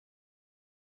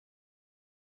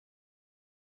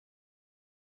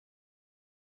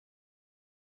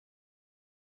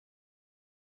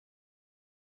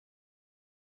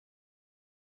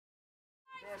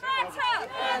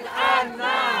Then and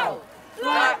now,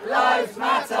 Black Lives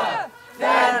Matter.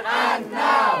 Then and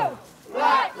now,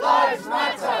 Black Lives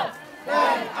Matter.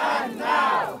 Then and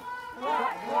now,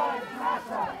 Black Lives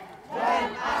Matter.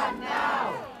 Then and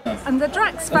now. And the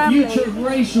Drax family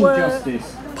were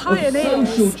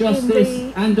pioneers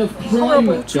in the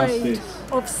horrible trade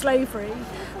of slavery.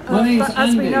 But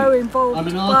as we know,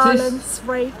 involved violence,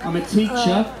 rape, I'm a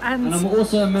teacher, and I'm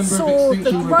also a member saw of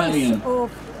Extinction the growth Rebellion.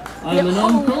 of the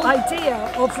whole idea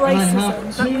of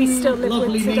racism that we still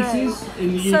live with today.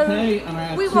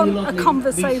 So we want a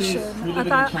conversation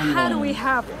about how do we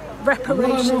have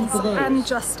reparations and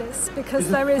justice, because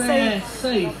there is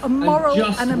a moral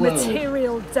and a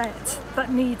material debt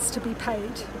that needs to be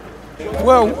paid.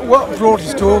 Well, what brought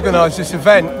us to organise this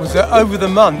event was that over the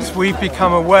months we've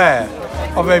become aware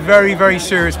of a very, very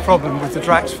serious problem with the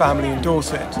Drax family in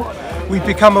Dorset. We've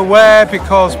become aware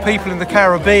because people in the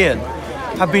Caribbean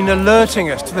have been alerting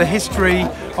us to the history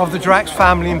of the Drax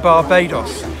family in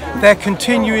Barbados. Their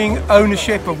continuing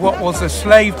ownership of what was a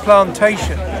slave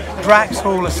plantation, Drax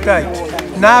Hall estate,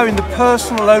 now in the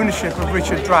personal ownership of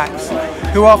Richard Drax,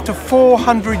 who after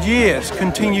 400 years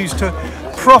continues to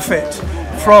profit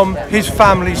from his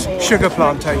family's sugar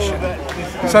plantation.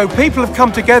 So people have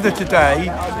come together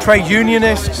today, trade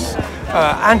unionists,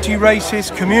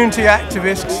 anti-racist, community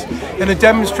activists, in a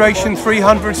demonstration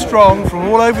 300 strong from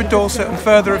all over Dorset and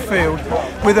further afield,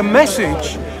 with a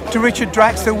message to Richard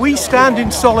Drax that we stand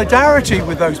in solidarity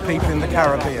with those people in the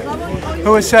Caribbean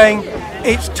who are saying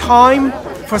it's time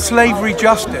for slavery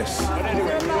justice,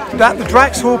 that the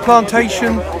Drax Hall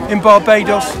plantation in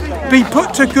Barbados be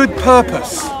put to good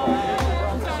purpose.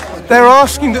 They're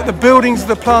asking that the buildings of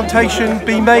the plantation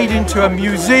be made into a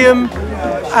museum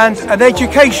and an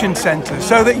education centre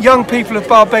so that young people of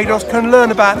Barbados can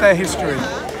learn about their history,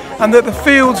 and that the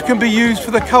fields can be used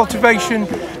for the cultivation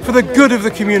for the good of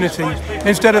the community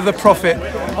instead of the profit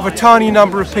of a tiny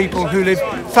number of people who live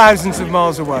thousands of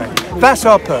miles away. That's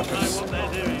our purpose.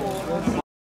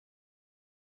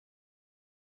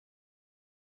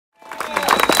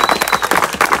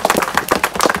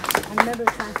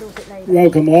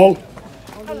 Welcome all.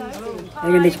 My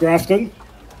name is Grafton.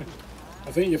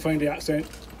 I think you find the accent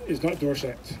is not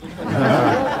Dorset.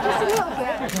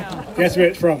 Guess where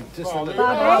it's from?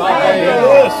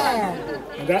 Barbados.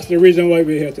 And that's the reason why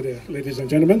we're here today, ladies and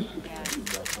gentlemen.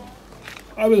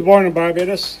 I was born in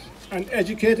Barbados and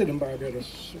educated in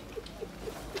Barbados.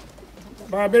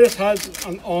 Barbados has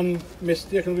an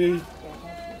unmistakably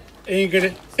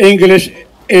English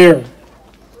air,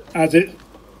 as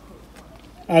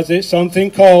it's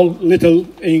something called Little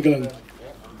England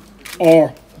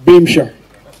or Beamshire,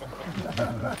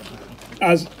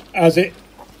 as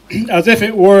if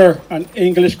it were an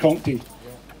English county.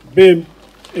 Beam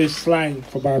is slang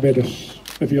for Barbados,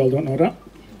 if you all don't know that.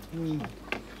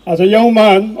 As a young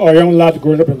man or young lad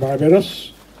growing up in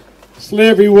Barbados,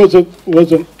 slavery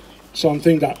wasn't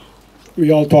something that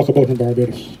we all talk about in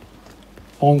Barbados,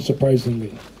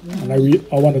 unsurprisingly, and I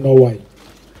want to know why.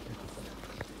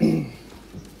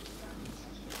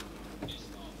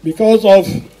 Because of,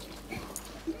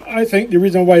 I think the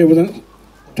reason why it wasn't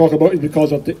talked about is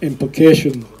because of the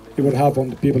implication it would have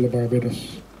on the people of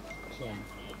Barbados.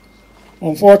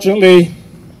 Unfortunately,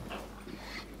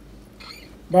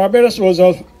 Barbados was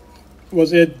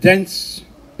a dense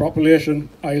population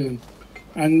island,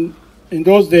 and in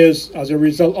those days, as a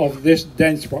result of this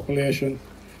dense population,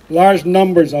 large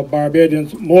numbers of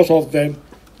Barbadians, most of them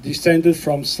descended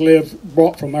from slaves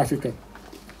brought from Africa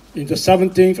in the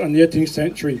 17th and 18th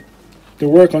century to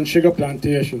work on sugar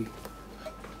plantation.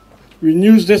 We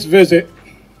used to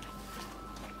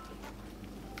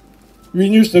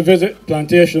visit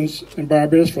plantations in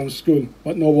Barbados from school,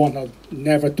 but no one had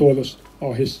never told us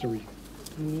our history.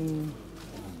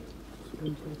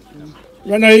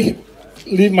 When I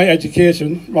leave my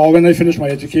education, well, when I finish my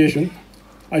education,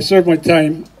 I served my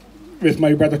time with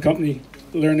my brother company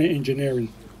learning engineering.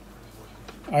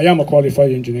 I am a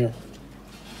qualified engineer.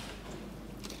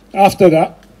 After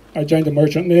that, I joined the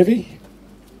Merchant Navy.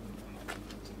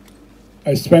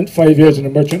 I spent 5 years in the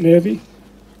Merchant Navy,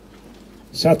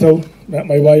 settled, met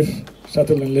my wife,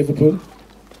 settled in Liverpool,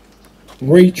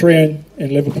 retrained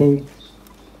in Liverpool,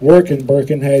 worked in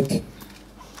Birkenhead,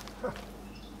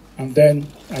 and then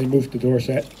I moved to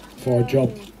Dorset for a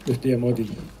job with the MOD.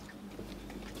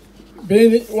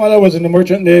 While I was in the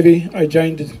Merchant Navy, I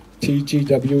joined the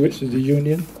TGW, which is the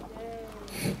union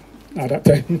at that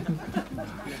time.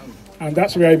 And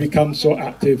that's where I become so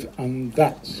active, and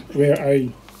that's where I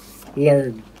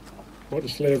learned about the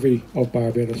slavery of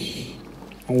Barbados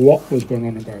and what was going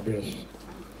on in Barbados.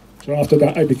 So after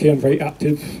that, I became very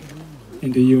active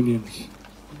in the unions.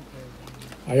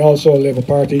 I also a Labour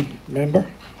Party member.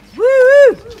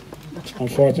 Woo!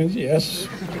 Unfortunately, yes.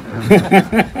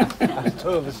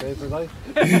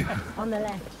 On the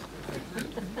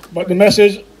left. But the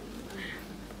message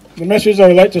I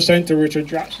would like to send to Richard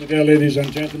Drax today, ladies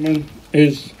and gentlemen,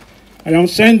 is I am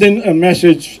sending a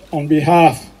message on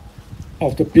behalf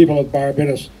of the people of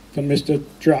Barbados to Mr.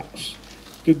 Drax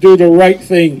to do the right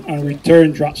thing and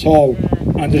return Drax Hall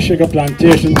and the sugar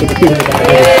plantation to the people of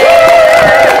Barbados.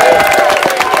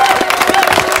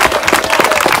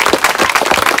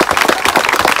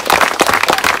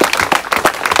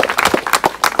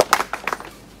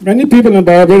 Many people in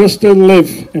Barbados still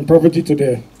live in poverty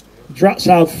today. Drax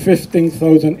have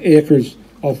 15,000 acres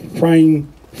of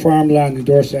prime farmland in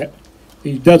Dorset.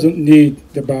 He doesn't need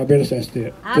the Barbados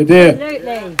estate. Absolutely.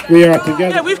 Today, we are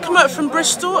together. Yeah, we've come up from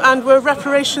Bristol and we're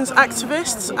reparations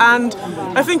activists, and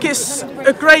I think it's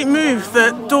a great move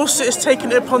that Dorset has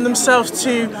taken it upon themselves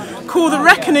to call the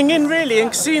reckoning in, really,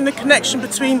 and seeing the connection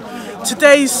between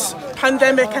today's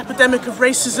epidemic of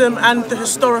racism and the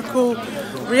historical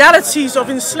realities of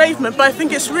enslavement. But I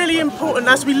think it's really important,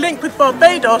 as we link with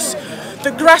Barbados,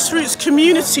 that grassroots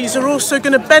communities are also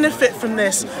going to benefit from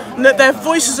this, and that their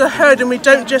voices are heard, and we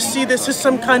don't just see this as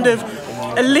some kind of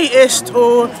elitist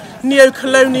or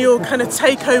neo-colonial kind of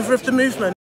takeover of the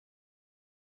movement.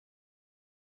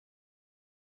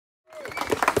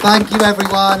 Thank you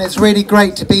everyone, it's really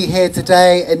great to be here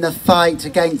today in the fight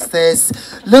against this.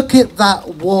 Look at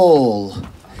that wall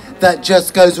that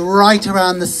just goes right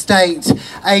around the state,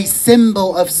 a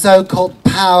symbol of so-called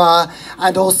power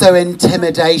and also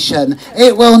intimidation.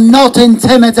 It will not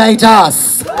intimidate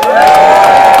us.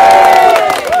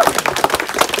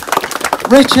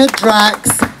 Richard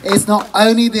Drax is not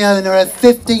only the owner of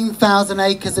 15,000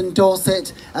 acres in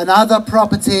Dorset and other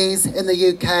properties in the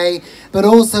UK, but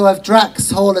also of Drax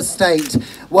Hall Estate,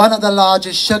 one of the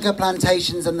largest sugar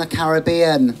plantations in the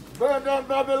Caribbean. Burn down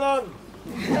Babylon!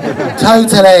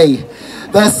 Totally.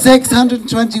 The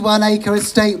 621-acre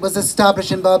estate was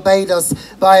established in Barbados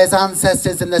by his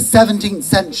ancestors in the 17th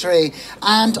century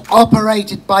and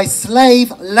operated by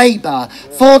slave labour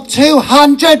for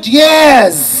 200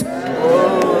 years.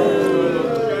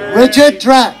 Richard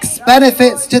Drax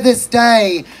benefits to this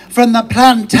day from the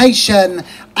plantation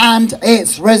and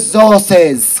its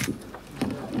resources.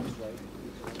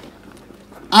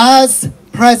 As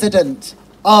president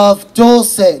of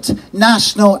Dorset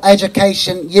National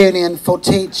Education Union for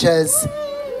Teachers,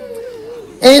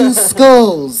 in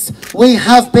schools we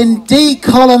have been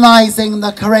decolonising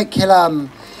the curriculum.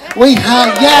 We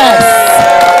have, yes,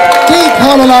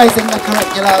 decolonising the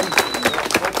curriculum.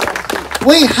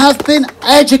 We have been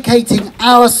educating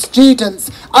our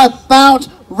students about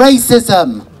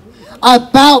racism,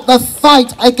 about the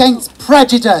fight against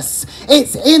prejudice.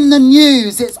 It's in the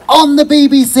news, it's on the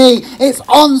BBC, it's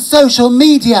on social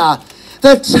media.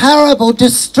 The terrible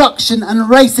destruction and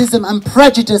racism and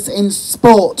prejudice in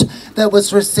sport that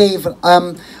was received,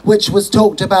 which was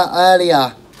talked about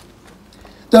earlier.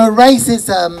 The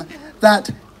racism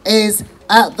that is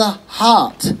at the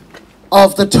heart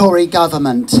of the Tory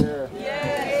government.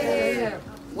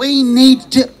 We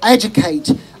need to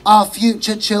educate our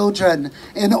future children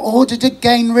in order to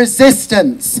gain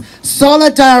resistance,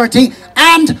 solidarity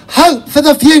and hope for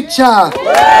the future.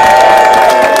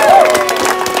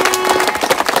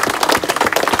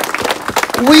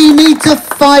 We need to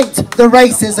fight the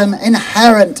racism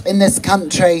inherent in this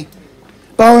country.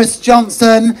 Boris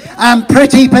Johnson and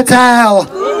Priti Patel.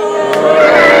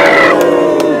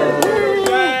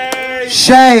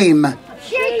 Shame.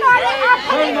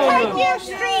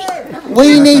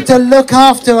 We need to look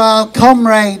after our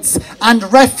comrades and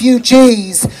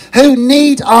refugees who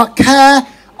need our care,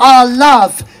 our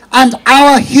love, and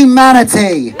our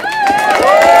humanity.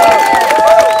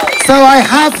 So I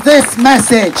have this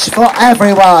message for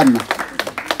everyone.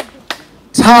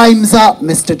 Time's up,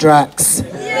 Mr. Drax.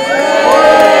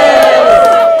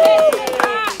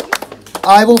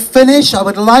 I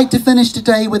would like to finish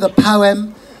today with a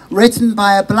poem written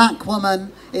by a black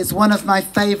woman. It's one of my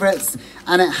favourites,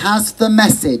 and it has the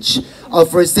message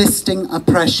of resisting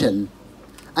oppression.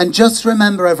 And just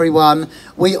remember, everyone,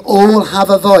 we all have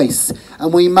a voice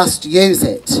and we must use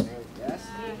it.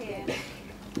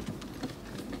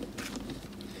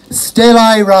 Still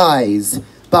I Rise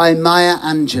by Maya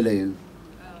Angelou.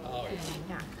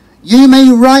 You may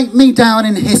write me down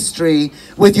in history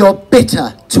with your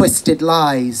bitter, twisted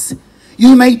lies.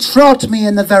 You may trod me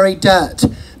in the very dirt,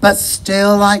 but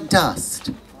still like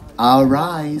dust, I'll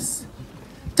rise.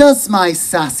 Does my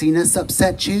sassiness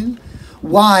upset you?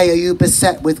 Why are you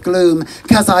beset with gloom?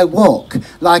 'Cause I walk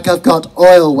like I've got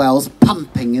oil wells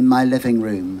pumping in my living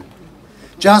room.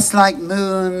 just like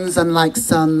moons and like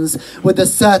suns, with the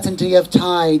certainty of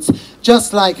tides,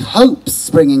 just like hopes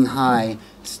springing high,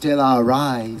 still I'll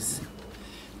rise.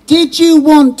 Did you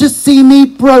want to see me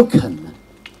broken?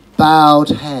 Bowed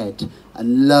head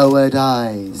and lowered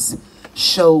eyes,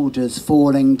 shoulders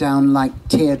falling down like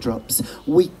teardrops,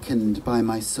 weakened by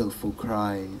my soulful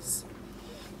cries.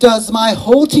 Does my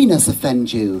haughtiness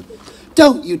offend you?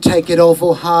 Don't you take it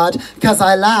awful hard, 'cause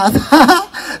I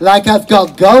laugh, like I've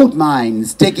got gold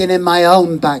mines digging in my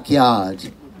own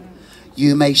backyard.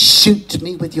 You may shoot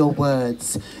me with your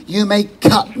words, you may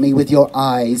cut me with your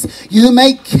eyes, you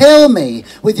may kill me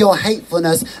with your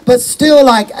hatefulness, but still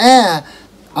like air,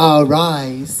 I'll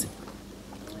rise.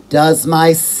 Does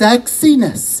my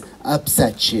sexiness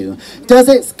upset you? Does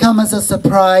it come as a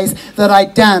surprise that I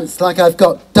dance like I've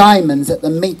got diamonds at the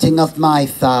meeting of my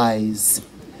thighs?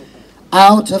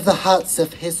 Out of the huts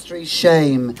of history's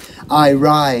shame, I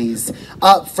rise.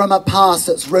 Up from a past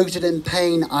that's rooted in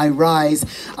pain, I rise.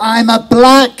 I'm a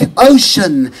black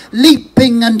ocean,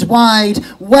 leaping and wide,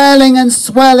 welling and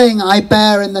swelling, I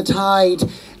bear in the tide,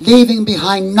 leaving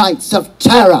behind nights of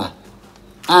terror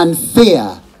and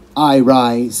fear, I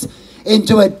rise.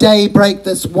 Into a daybreak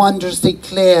that's wondrously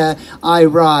clear, I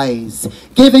rise.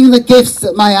 Giving the gifts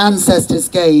that my ancestors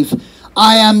gave,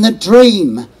 I am the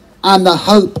dream and the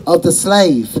hope of the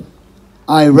slave.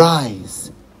 I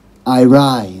rise, I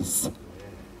rise,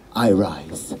 I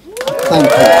rise.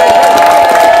 Thank you.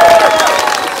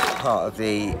 Part of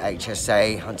the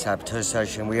HSA, Hunter Habitat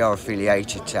Association, we are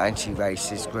affiliated to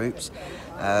anti-racist groups,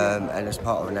 and as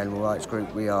part of an animal rights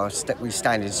group, we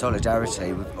stand in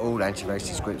solidarity with all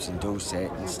anti-racist groups in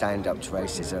Dorset and stand up to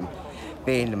racism.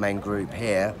 Being the main group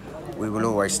here, we will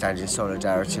always stand in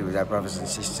solidarity with our brothers and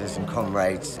sisters and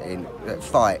comrades that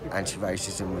fight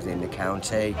anti-racism within the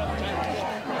county.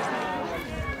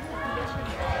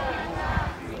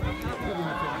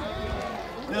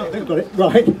 No, I think I've got it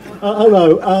right.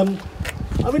 Hello.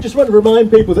 I just want to remind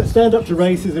people that Stand Up to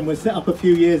Racism was set up a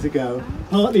few years ago,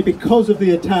 partly because of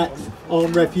the attacks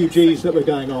on refugees that were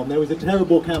going on. There was a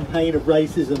terrible campaign of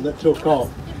racism that took off,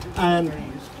 and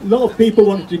a lot of people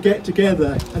wanted to get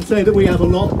together and say that we have a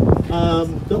lot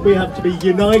that we have to be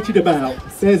united about.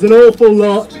 There's an awful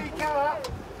lot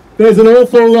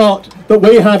that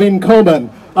we have in common,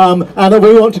 and that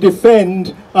we want to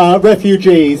defend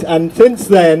refugees. And since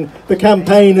then, the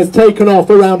campaign has taken off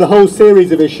around a whole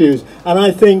series of issues, and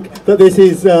I think that this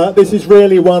is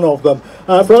really one of them.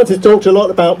 Francis talked a lot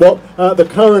about what the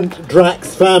current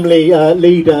Drax family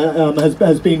leader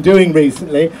has been doing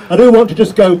recently. I do want to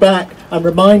just go back and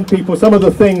remind people some of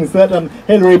the things that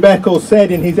Hilary Beckles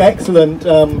said in his excellent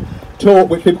talk,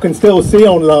 which people can still see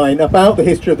online, about the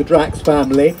history of the Drax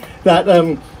family, that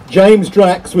James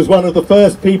Drax was one of the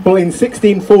first people in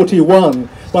 1641,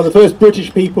 one of the first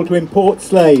British people to import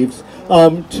slaves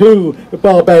to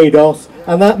Barbados,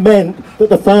 and that meant that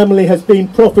the family has been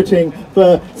profiting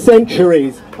for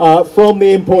centuries from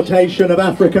the importation of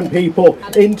African people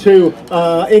into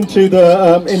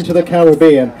the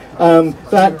Caribbean.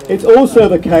 That it's also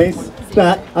the case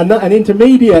that an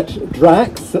intermediate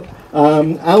Drax,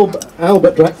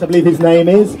 Albert Drax, I believe his name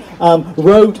is,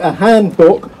 wrote a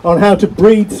handbook on how to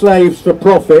breed slaves for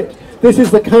profit. This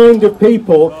is the kind of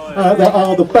people that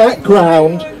are the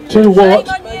background to what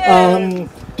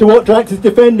Drax is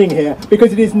defending here,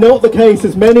 because it is not the case,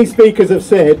 as many speakers have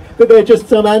said, that they're just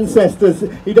some ancestors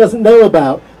he doesn't know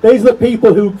about. These are the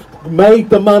people who made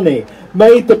the money,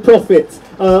 made the profits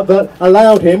that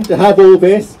allowed him to have all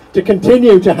this, to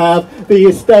continue to have the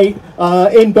estate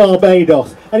in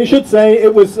Barbados. And you should say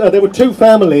it was there were two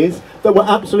families that were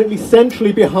absolutely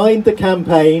centrally behind the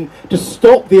campaign to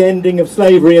stop the ending of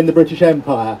slavery in the British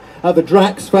Empire. The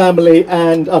Drax family,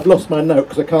 and I've lost my note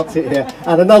because I can't see it here,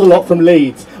 and another lot from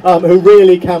Leeds who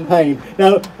really campaigned.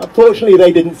 Now, unfortunately,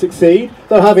 they didn't succeed,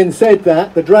 though having said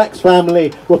that, the Drax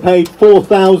family were paid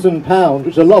 £4,000,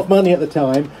 which is a lot of money at the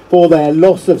time, for their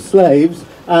loss of slaves.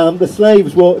 The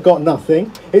slaves got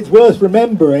nothing. It's worth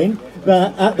remembering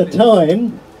that at the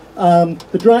time,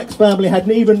 the Drax family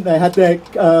they had their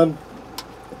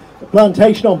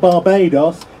plantation on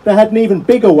Barbados. They had an even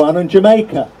bigger one on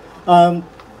Jamaica.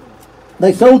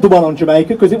 They sold the one on Jamaica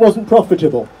because it wasn't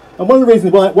profitable. And one of the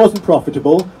reasons why it wasn't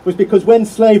profitable was because when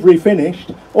slavery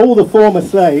finished, all the former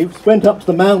slaves went up to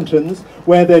the mountains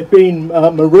where there'd been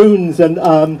Maroons and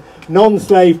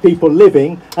non-slave people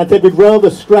living, and said we'd rather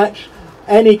scratch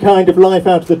any kind of life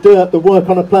out of the dirt than work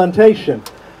on a plantation.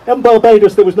 In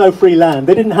Barbados there was no free land,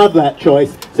 they didn't have that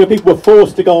choice, so people were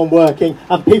forced to go on working,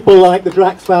 and people like the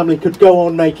Drax family could go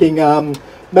on making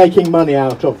money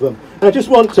out of them. And I just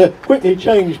want to quickly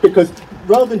change, because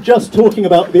rather than just talking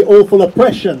about the awful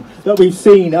oppression that we've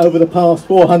seen over the past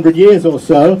 400 years or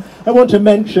so, I want to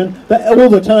mention that all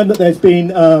the time that there's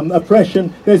been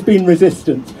oppression, there's been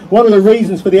resistance. One of the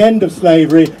reasons for the end of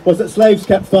slavery was that slaves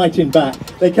kept fighting back.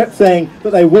 They kept saying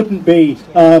that they wouldn't be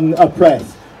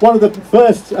oppressed. One of the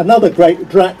first, another great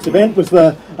Drax event was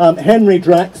the Henry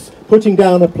Drax putting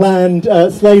down a planned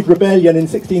slave rebellion in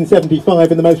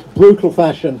 1675 in the most brutal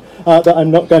fashion that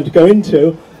I'm not going to go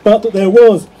into, but that there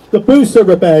was the Boosa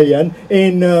Rebellion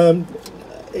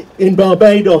in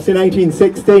Barbados in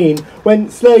 1816, when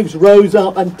slaves rose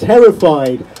up and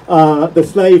terrified the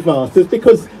slave masters,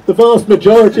 because the vast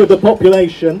majority of the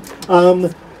population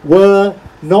were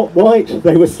not white,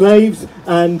 they were slaves,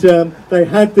 and they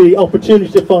had the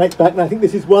opportunity to fight back. And I think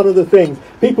this is one of the things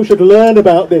people should learn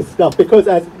about this stuff, because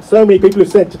as so many people have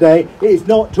said today, it is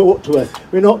not taught to us.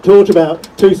 We're not taught about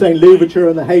Toussaint Louverture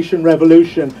and the Haitian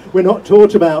Revolution. We're not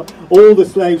taught about all the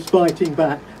slaves fighting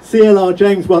back. C.L.R.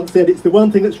 James once said it's the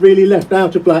one thing that's really left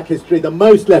out of black history. The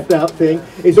most left out thing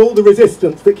is all the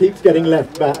resistance that keeps getting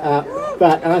left back.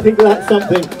 And I think that's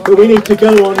something that we need to go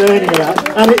on learning about.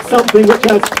 And it's something which,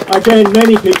 as again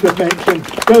many people have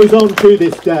mentioned, goes on to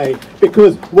this day.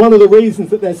 Because one of the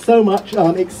reasons that there's so much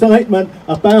excitement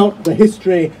about the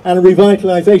history and a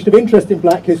revitalisation of interest in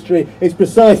black history is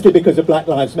precisely because of Black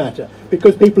Lives Matter.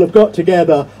 Because people have got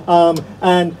together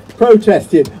and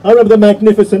protested. I remember the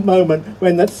magnificent moment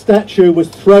when that statue was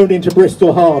thrown into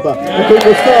Bristol Harbour, and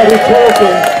people started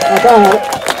talking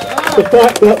about the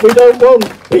fact that we don't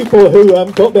want people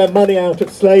who got their money out of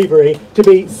slavery to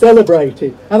be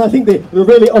celebrated. And I think the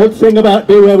really odd thing about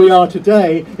where we are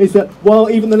today is that while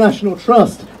even the National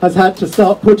Trust has had to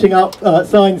start putting up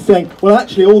signs saying, well,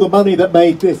 actually all the money that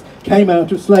made this came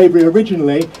out of slavery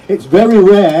originally, it's very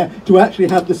rare to actually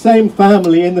have the same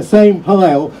family in the same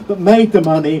pile that made the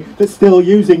money that's still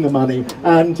using the money.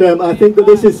 And I think that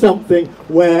this is something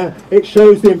where it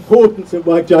shows the importance of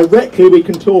why directly we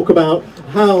can talk about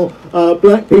how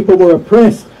black people were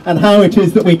oppressed and how it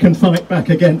is that we can fight back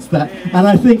against that. And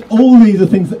I think all these are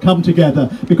things that come together,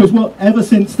 because ever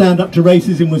since Stand Up to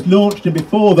Racism was launched, and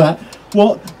before that,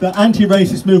 what the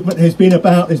anti-racist movement has been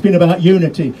about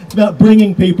unity. It's about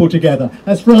bringing people together.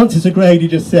 As Francis O'Grady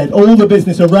just said, all the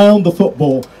business around the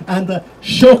football and the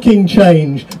shocking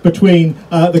change between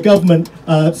the government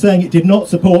saying it did not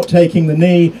support taking the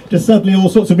knee, to suddenly all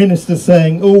sorts of ministers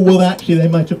saying, oh, well, actually they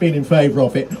might have been in favour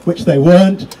of it, which they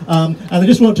weren't. And I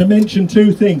just want to mention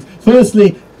two things.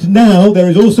 Firstly, now there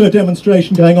is also a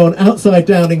demonstration going on outside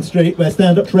Downing Street where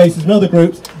Stand Up to Racism and other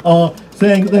groups are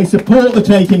saying that they support the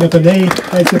taking of the knee,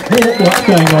 they support what's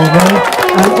going on there,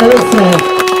 and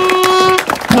also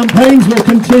campaigns will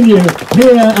continue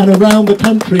here and around the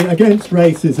country against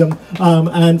racism,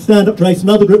 and Stand Up to Racism and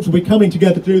other groups will be coming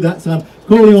together to do that. So I'm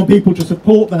calling on people to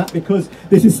support that, because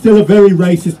this is still a very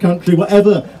racist country.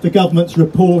 Whatever the government's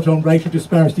report on racial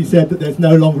disparity said, that there's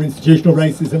no longer institutional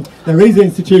racism, there is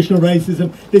institutional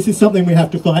racism. This is something we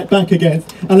have to fight back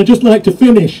against. And I'd just like to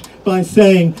finish by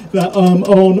saying that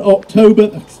on October,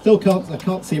 I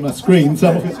can't see my screen,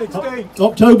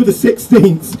 October the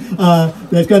 16th,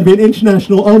 there's going to be an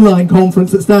international online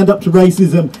conference that Stand Up to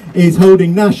Racism is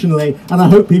holding nationally, and I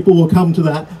hope people will come to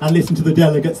that and listen to the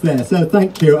delegates there. So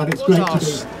thank you, and it's great to be.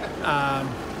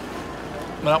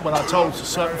 When I told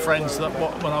certain friends that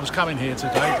when I was coming here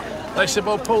today, they said,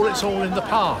 well, Paul, it's all in the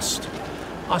past.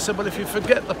 I said, well, if you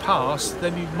forget the past,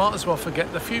 then you might as well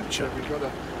forget the future.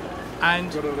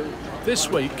 And this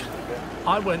week,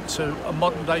 I went to a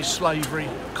modern day slavery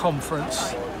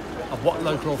conference of what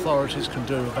local authorities can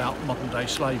do about modern day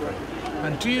slavery.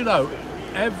 And do you know,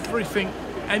 everything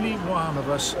any one of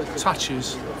us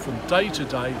touches from day to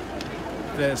day,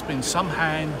 there's been some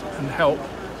hand and help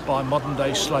by modern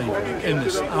day slavery in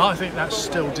this. And I think that's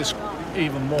still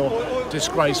even more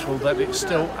disgraceful that it's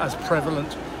still as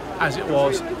prevalent as it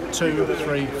was 200,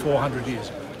 300, 400 years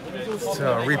ago.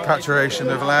 So a repatriation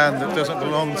of land that doesn't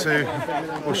belong to,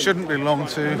 or shouldn't belong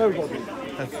to,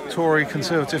 a Tory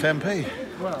Conservative MP.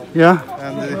 Yeah.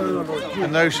 And the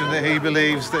notion that he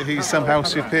believes that he's somehow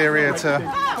superior to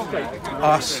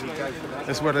us,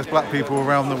 as well as black people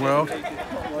around the world.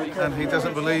 And he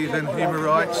doesn't believe in human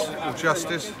rights or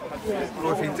justice.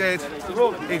 Or if he did,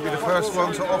 he'd be the first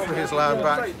one to offer his land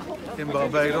back in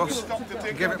Barbados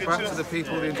and give it back to the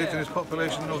people, the indigenous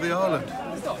population of the island.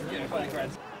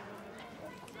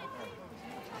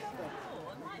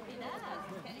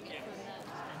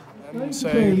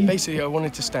 So basically I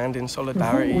wanted to stand in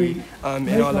solidarity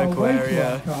in our local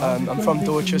area. I'm from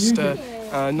Dorchester,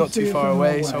 not too far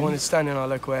away, so I wanted to stand in our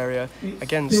local area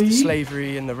against the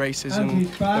slavery and the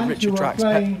racism that Richard Drax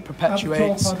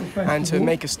perpetuates, and to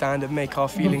make a stand and make our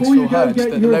feelings feel heard,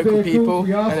 that the local people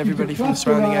and everybody from the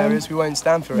surrounding areas, we won't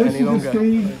stand for it any longer.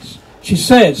 She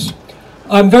says,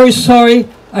 "I'm very sorry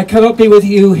I cannot be with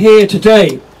you here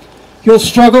today. Your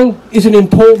struggle is an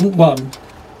important one.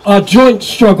 Our joint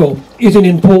struggle is an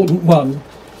important one.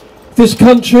 This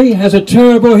country has a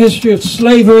terrible history of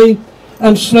slavery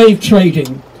and slave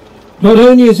trading. Not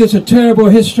only is this a terrible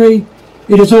history,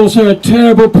 it is also a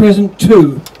terrible present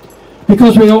too,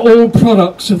 because we are all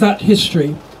products of that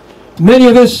history. Many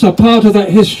of us are part of that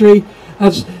history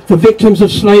as the victims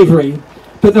of slavery,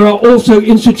 but there are also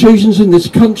institutions in this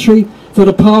country that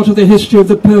are part of the history of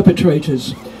the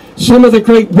perpetrators. Some of the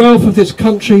great wealth of this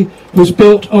country was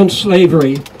built on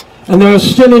slavery, and there are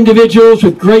still individuals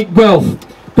with great wealth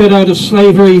built out of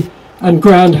slavery and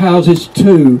grand houses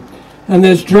too. And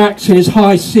there's Drax in his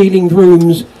high-ceilinged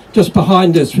rooms just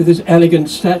behind us with his elegant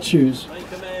statues.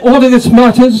 All of this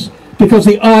matters because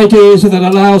the ideas that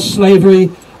allow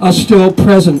slavery are still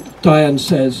present," Diane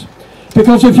says.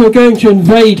 "Because if you're going to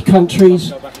invade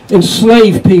countries,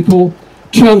 enslave people,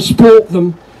 transport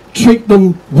them, treat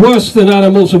them worse than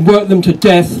animals and work them to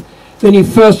death, then you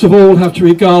first of all have to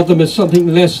regard them as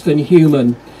something less than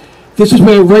human. This is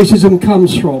where racism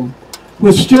comes from.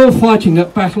 We're still fighting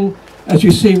that battle, as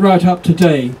you see right up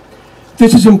today.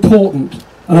 This is important,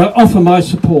 and I offer my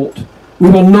support. We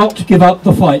will not give up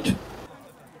the fight."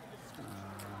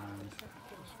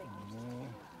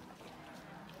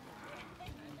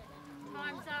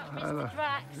 Time's up, Mr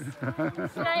Drax.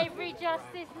 Slavery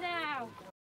justice now.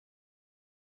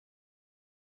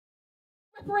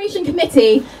 Reparation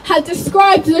Committee had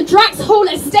described the Drax Hall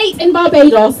estate in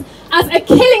Barbados as a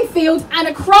killing field and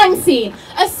a crime scene,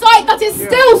 a site that is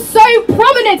still so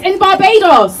prominent in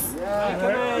Barbados.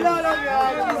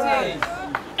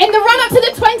 In the run-up to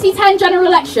the 2010 general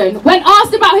election, when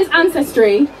asked about his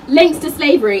ancestry linked to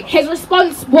slavery, his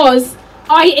response was,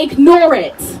 "I ignore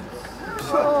it." It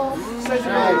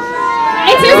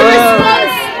is a response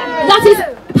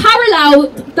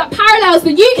that parallels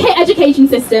the UK education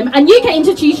system, and UK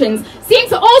institutions seem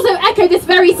to also echo this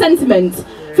very sentiment.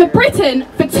 For Britain,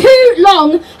 for too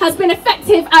long, has been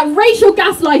effective at racial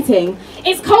gaslighting.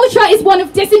 Its culture is one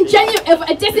of a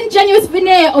disingenuous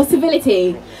veneer of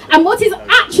civility. And what is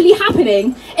actually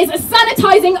happening is a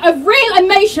sanitising of real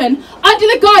emotion under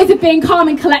the guise of being calm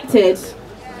and collected.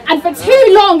 And for too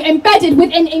long, embedded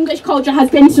within English culture has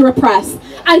been to repress.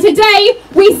 And today,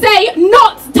 we say,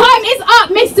 not, time is up,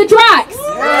 Mr Drax!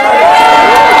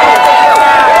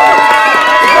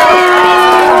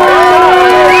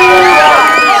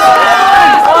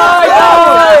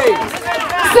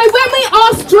 So when we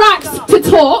ask Drax to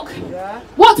talk,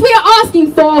 what we are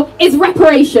asking for is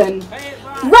reparation.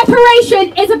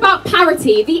 Reparation is about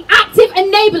parity, the active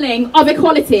enabling of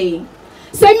equality.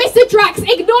 So Mr Drax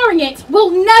ignoring it will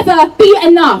never be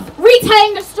enough.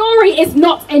 Retelling the story is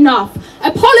not enough.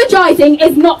 Apologising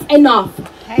is not enough.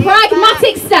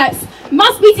 Pragmatic steps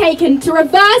must be taken to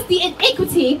reverse the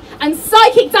inequity and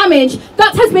psychic damage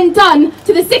that has been done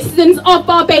to the citizens of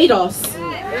Barbados.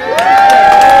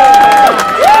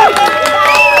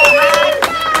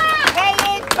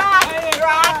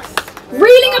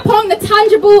 Reeling upon the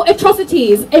tangible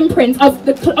atrocities imprint of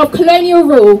colonial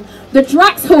rule, the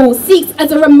Drax Hall seeks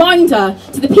as a reminder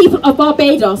to the people of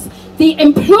Barbados the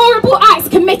implorable acts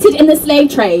committed in the slave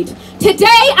trade.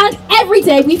 Today and every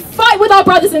day we fight with our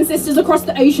brothers and sisters across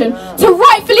the ocean to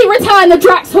rightfully return the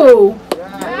Drax Hall.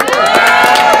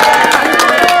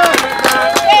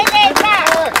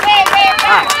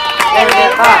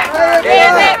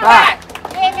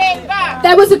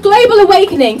 There was a global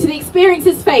awakening to the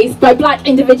experiences faced by black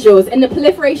individuals in the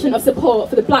proliferation of support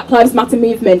for the Black Lives Matter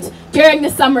movement during the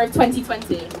summer of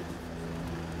 2020.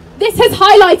 This has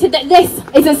highlighted that this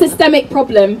is a systemic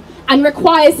problem and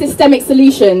requires systemic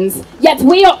solutions, yet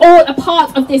we are all a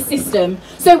part of this system.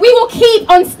 So we will keep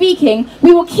on speaking,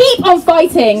 we will keep on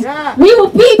fighting, we will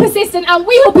be persistent, and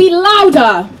we will be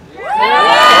louder.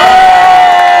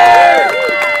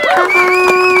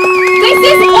 This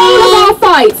is all of our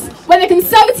fights. When the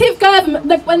Conservative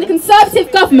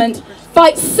government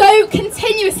fights so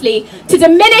continuously to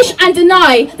diminish and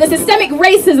deny the systemic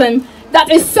racism that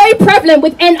is so prevalent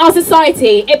within our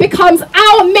society, it becomes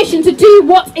our mission to do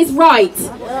what is right.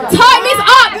 Time is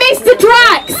up, Mr.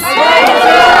 Drax!